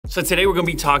So today we're gonna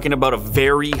be talking about a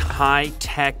very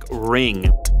high-tech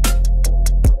ring.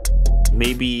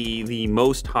 Maybe the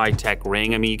most high-tech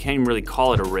ring. I mean, you can't even really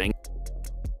call it a ring.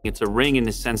 It's a ring in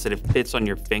the sense that it fits on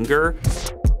your finger,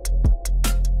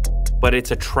 but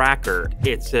it's a tracker.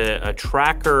 It's a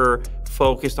tracker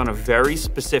focused on a very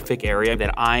specific area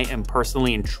that I am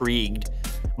personally intrigued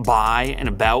by and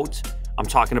about. I'm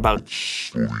talking about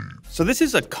sleep. So this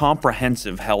is a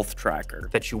comprehensive health tracker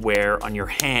that you wear on your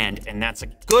hand, and that's a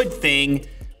good thing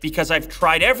because I've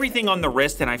tried everything on the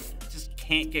wrist and I just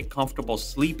can't get comfortable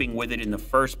sleeping with it in the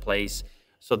first place.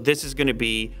 So this is gonna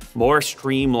be more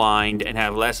streamlined and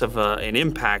have less of an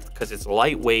impact because it's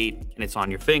lightweight and it's on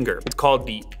your finger. It's called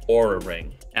the Oura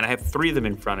Ring, and I have 3 of them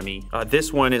in front of me.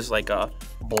 This one is like a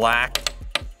black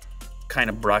kind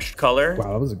of brushed color.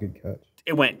 Wow, that was a good catch.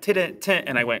 It went tit-tit,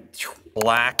 and I went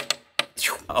black,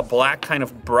 a black kind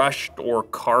of brushed or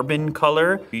carbon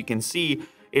color. You can see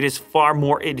it is far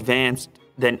more advanced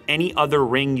than any other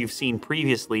ring you've seen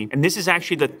previously. And this is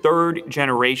actually the 3rd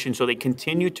generation, so they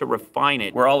continue to refine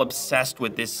it. We're all obsessed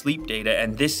with this sleep data,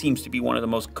 and this seems to be one of the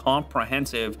most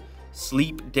comprehensive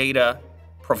sleep data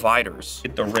providers.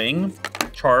 Get the ring,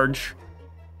 charge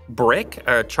brick,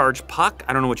 or charge puck,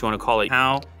 I don't know what you wanna call it.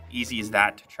 How easy is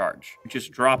that to charge? You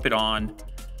just drop it on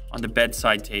the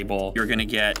bedside table. You're gonna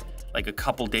get like a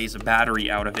couple days of battery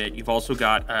out of it. You've also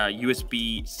got a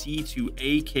USB-C to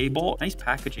A cable. Nice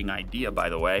packaging idea, by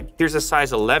the way. Here's a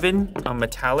size 11, a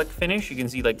metallic finish. You can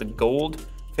see like the gold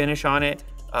finish on it.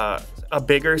 A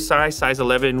bigger size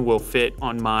 11 will fit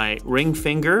on my ring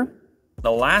finger.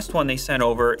 The last one they sent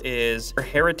over is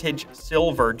Heritage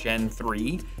Silver Gen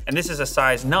 3, and this is a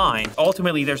size 9.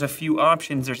 Ultimately, there's a few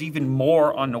options. There's even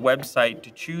more on the website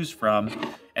to choose from.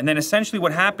 And then essentially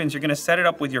what happens, you're gonna set it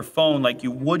up with your phone like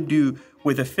you would do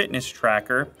with a fitness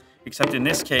tracker, except in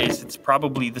this case, it's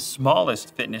probably the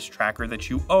smallest fitness tracker that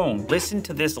you own. Listen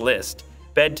to this list: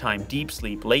 bedtime, deep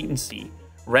sleep, latency,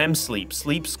 REM sleep,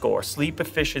 sleep score, sleep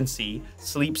efficiency,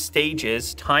 sleep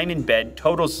stages, time in bed,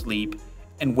 total sleep,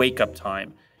 and wake up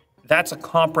time. That's a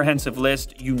comprehensive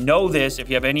list. You know this if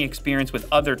you have any experience with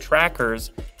other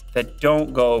trackers that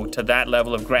don't go to that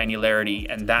level of granularity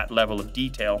and that level of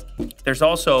detail. There's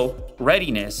also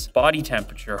readiness, body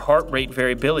temperature, heart rate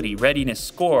variability, readiness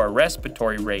score,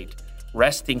 respiratory rate,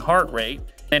 resting heart rate,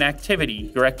 and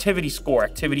activity, your activity score,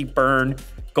 activity burn,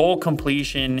 goal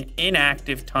completion,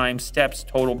 inactive time, steps,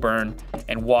 total burn,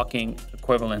 and walking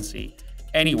equivalency.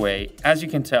 Anyway, as you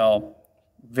can tell,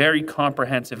 very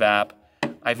comprehensive app.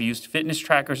 I've used fitness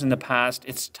trackers in the past.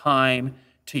 It's time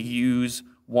to use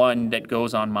one that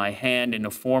goes on my hand in the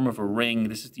form of a ring.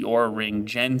 This is the Oura Ring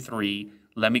Gen 3.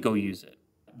 Let me go use it.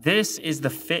 This is the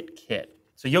fit kit.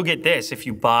 So you'll get this if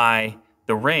you buy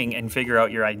the ring and figure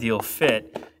out your ideal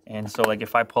fit. And so like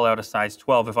if I pull out a size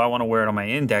 12, if I wanna wear it on my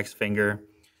index finger,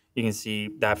 you can see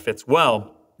that fits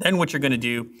well. Then what you're gonna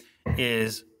do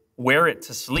is wear it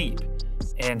to sleep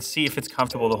and see if it's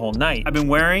comfortable the whole night. I've been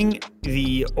wearing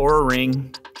the Oura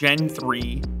Ring Gen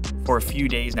 3 for a few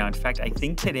days now. In fact, I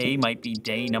think today might be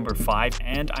day number 5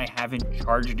 and I haven't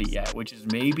charged it yet, which is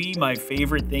maybe my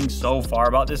favorite thing so far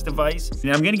about this device.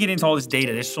 And I'm gonna get into all this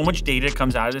data. There's so much data that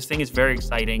comes out of this thing. It's very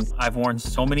exciting. I've worn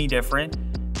so many different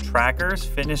trackers,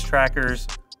 fitness trackers,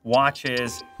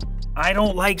 watches. I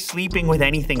don't like sleeping with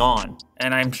anything on,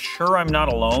 and I'm sure I'm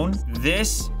not alone.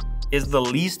 This is the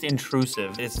least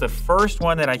intrusive. It's the first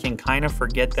one that I can kind of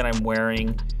forget that I'm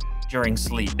wearing during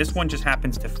sleep. This one just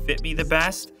happens to fit me the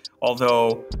best,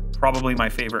 although probably my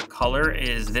favorite color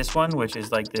is this one, which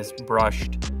is like this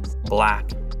brushed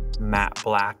black, matte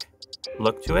black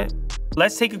look to it.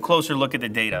 Let's take a closer look at the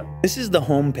data. This is the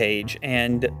home page,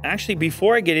 and actually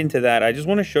before I get into that, I just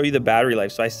wanna show you the battery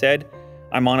life. So I said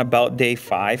I'm on about day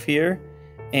 5 here,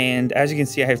 and as you can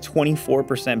see, I have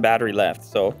 24% battery left.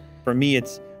 So for me,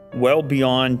 it's well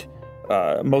beyond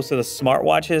most of the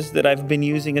smartwatches that I've been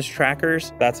using as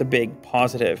trackers. That's a big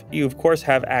positive. You of course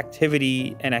have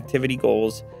activity and activity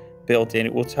goals built in.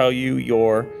 It will tell you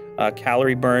your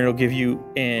calorie burn. It'll give you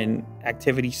an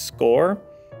activity score.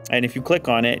 And if you click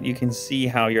on it, you can see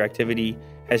how your activity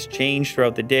has changed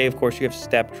throughout the day. Of course, you have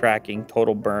step tracking,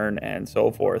 total burn, and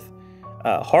so forth.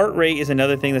 Heart rate is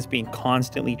another thing that's being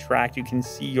constantly tracked. You can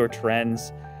see your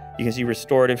trends. You can see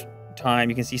restorative time.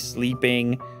 You can see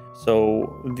sleeping.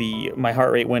 So my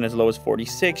heart rate went as low as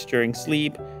 46 during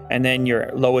sleep, and then your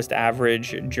lowest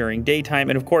average during daytime.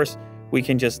 And of course, we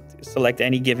can just select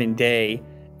any given day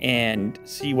and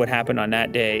see what happened on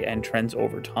that day and trends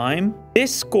over time.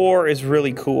 This score is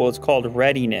really cool. It's called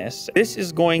readiness. This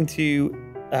is going to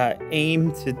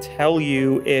aim to tell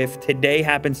you if today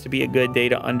happens to be a good day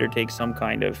to undertake some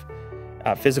kind of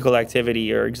physical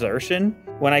activity or exertion.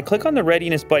 When I click on the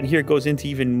readiness button here, it goes into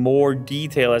even more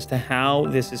detail as to how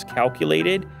this is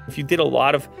calculated. If you did a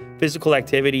lot of physical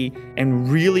activity and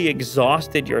really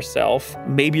exhausted yourself,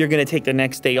 maybe you're going to take the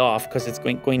next day off because it's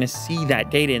going to see that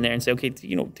data in there and say, okay,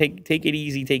 you know, take it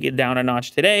easy, take it down a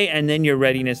notch today, and then your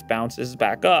readiness bounces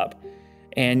back up.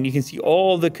 And you can see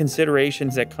all the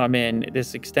considerations that come in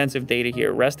this extensive data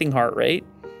here. Resting heart rate,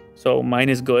 so mine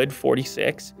is good,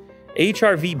 46.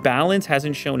 HRV balance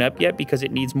hasn't shown up yet because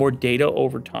it needs more data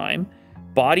over time.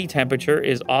 Body temperature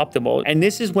is optimal. And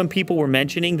this is when people were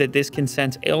mentioning that this can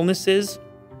sense illnesses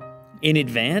in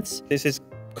advance. This is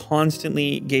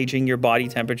constantly gauging your body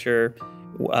temperature,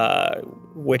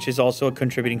 which is also a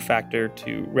contributing factor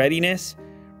to readiness.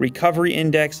 Recovery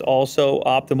index also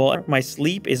optimal. My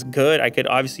sleep is good. I could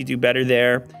obviously do better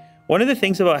there. One of the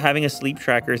things about having a sleep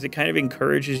tracker is it kind of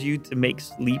encourages you to make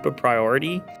sleep a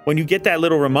priority. When you get that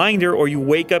little reminder or you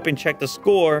wake up and check the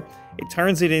score, it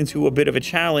turns it into a bit of a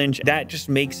challenge. That just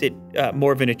makes it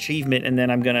more of an achievement, and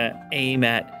then I'm gonna aim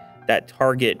at that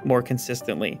target more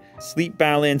consistently. Sleep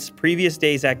balance, previous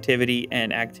day's activity,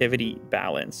 and activity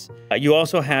balance. You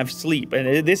also have sleep,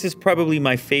 and this is probably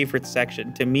my favorite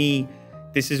section. To me,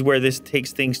 this is where this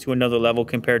takes things to another level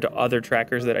compared to other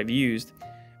trackers that I've used.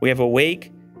 We have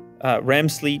awake, REM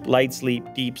sleep, light sleep,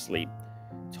 deep sleep.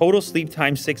 Total sleep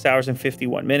time, 6 hours and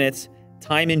 51 minutes.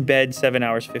 Time in bed, 7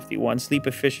 hours, 51. Sleep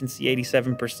efficiency,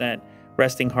 87%.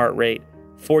 Resting heart rate,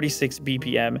 46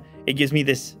 BPM. It gives me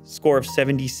this score of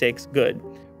 76, good.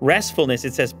 Restfulness,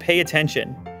 it says pay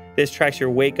attention. This tracks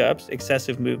your wake-ups,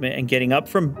 excessive movement, and getting up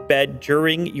from bed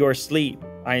during your sleep.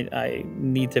 I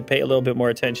need to pay a little bit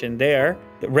more attention there.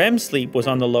 The REM sleep was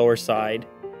on the lower side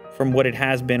from what it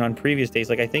has been on previous days.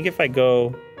 Like, I think if I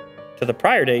go to the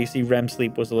prior day, you see REM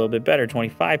sleep was a little bit better,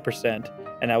 25%,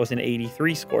 and that was an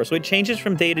 83 score. So it changes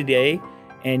from day to day,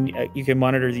 and you can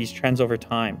monitor these trends over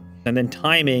time. And then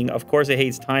timing, of course it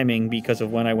hates timing because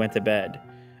of when I went to bed.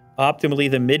 Optimally,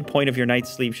 the midpoint of your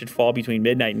night's sleep should fall between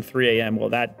midnight and 3 a.m. Well,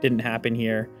 that didn't happen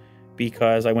here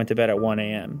because I went to bed at 1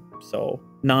 a.m. So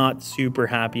not super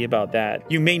happy about that.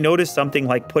 You may notice something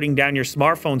like putting down your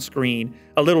smartphone screen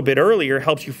a little bit earlier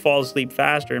helps you fall asleep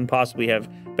faster and possibly have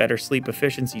better sleep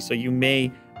efficiency. So you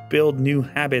may build new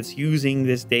habits using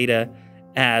this data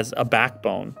as a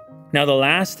backbone. Now, the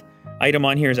last item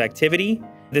on here is activity.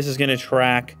 This is going to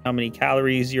track how many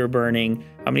calories you're burning,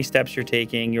 how many steps you're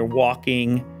taking, your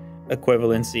walking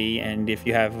equivalency, and if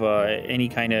you have any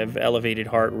kind of elevated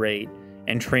heart rate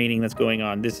and training that's going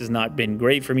on. This has not been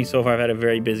great for me so far. I've had a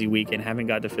very busy week and haven't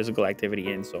got the physical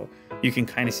activity in, so you can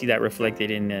kind of see that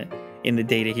reflected in the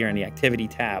data here in the activity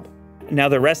tab. Now,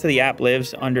 the rest of the app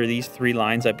lives under these three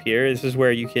lines up here. This is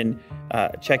where you can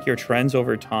check your trends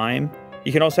over time.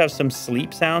 You can also have some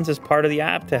sleep sounds as part of the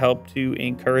app to help to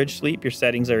encourage sleep. Your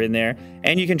settings are in there,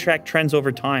 and you can track trends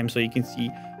over time. So you can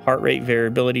see heart rate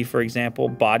variability, for example,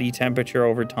 body temperature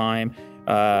over time,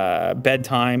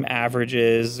 bedtime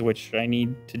averages, which I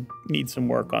need some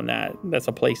work on that. That's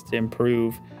a place to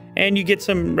improve. And you get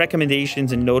some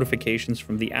recommendations and notifications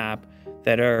from the app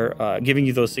that are giving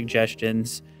you those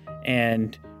suggestions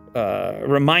and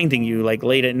reminding you, like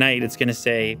late at night, it's going to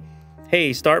say,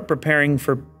 hey, start preparing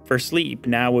for sleep.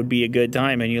 Now would be a good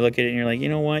time. And you look at it and you're like, you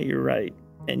know what? You're right.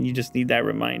 And you just need that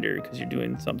reminder because you're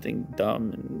doing something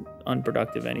dumb and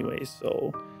unproductive anyways.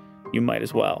 So you might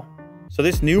as well. So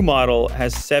this new model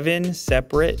has 7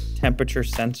 separate temperature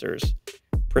sensors,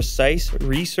 precise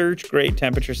research-grade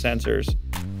temperature sensors,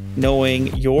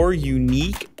 knowing your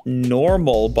unique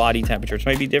normal body temperature, which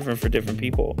might be different for different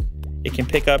people. It can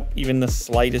pick up even the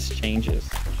slightest changes.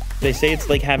 They say it's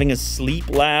like having a sleep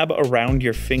lab around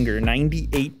your finger,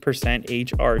 98%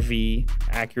 HRV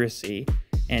accuracy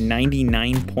and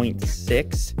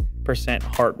 99.6%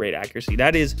 heart rate accuracy.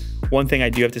 That is one thing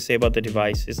I do have to say about the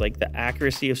device is like the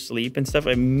accuracy of sleep and stuff.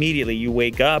 Immediately you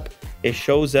wake up, it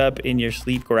shows up in your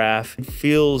sleep graph. It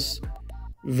feels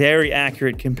very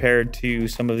accurate compared to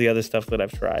some of the other stuff that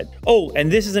I've tried. Oh,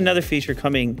 and this is another feature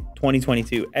coming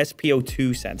 2022,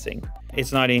 SpO2 sensing.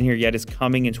 It's not in here yet. It's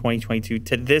coming in 2022.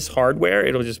 To this hardware,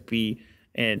 it'll just be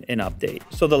an update.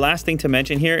 So the last thing to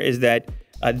mention here is that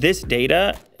this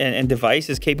data and device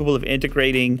is capable of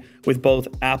integrating with both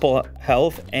Apple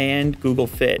Health and Google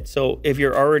Fit. So if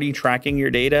you're already tracking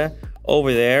your data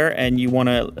over there and you want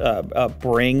to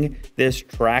bring this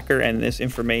tracker and this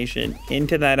information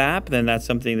into that app, then that's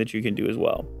something that you can do as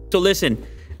well. So listen,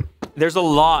 There's a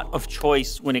lot of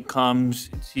choice when it comes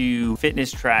to fitness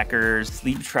trackers,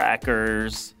 sleep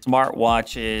trackers,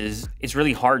 smartwatches. It's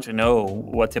really hard to know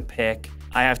what to pick.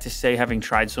 I have to say, having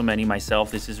tried so many myself,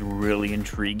 this is really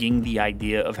intriguing. The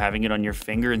idea of having it on your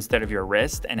finger instead of your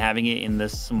wrist and having it in the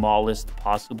smallest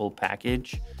possible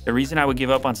package. The reason I would give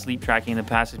up on sleep tracking in the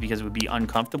past is because it would be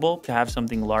uncomfortable to have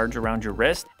something large around your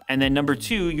wrist. And then number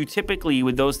two, you typically,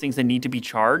 with those things that need to be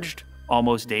charged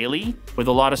almost daily, with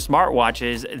a lot of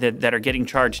smartwatches that are getting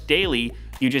charged daily,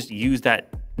 you just use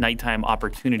that nighttime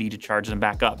opportunity to charge them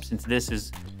back up. Since this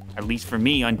is, at least for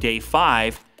me, on day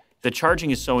 5, the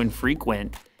charging is so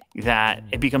infrequent that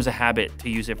it becomes a habit to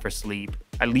use it for sleep,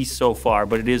 at least so far,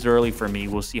 but it is early for me.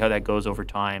 We'll see how that goes over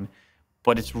time.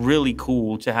 But it's really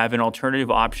cool to have an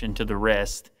alternative option to the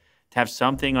wrist, to have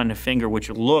something on the finger which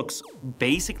looks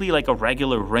basically like a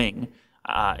regular ring.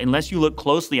 Unless you look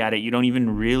closely at it, you don't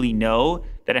even really know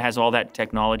that it has all that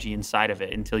technology inside of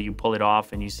it until you pull it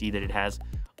off and you see that it has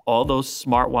all those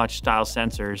smartwatch style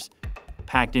sensors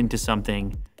packed into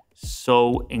something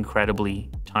so incredibly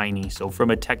tiny. So from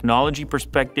a technology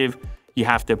perspective, you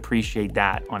have to appreciate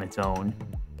that on its own.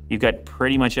 You've got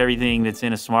pretty much everything that's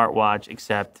in a smartwatch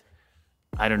except,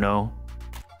 I don't know,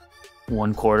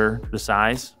 1/4 the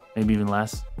size, maybe even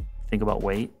less. Think about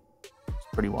weight, it's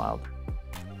pretty wild.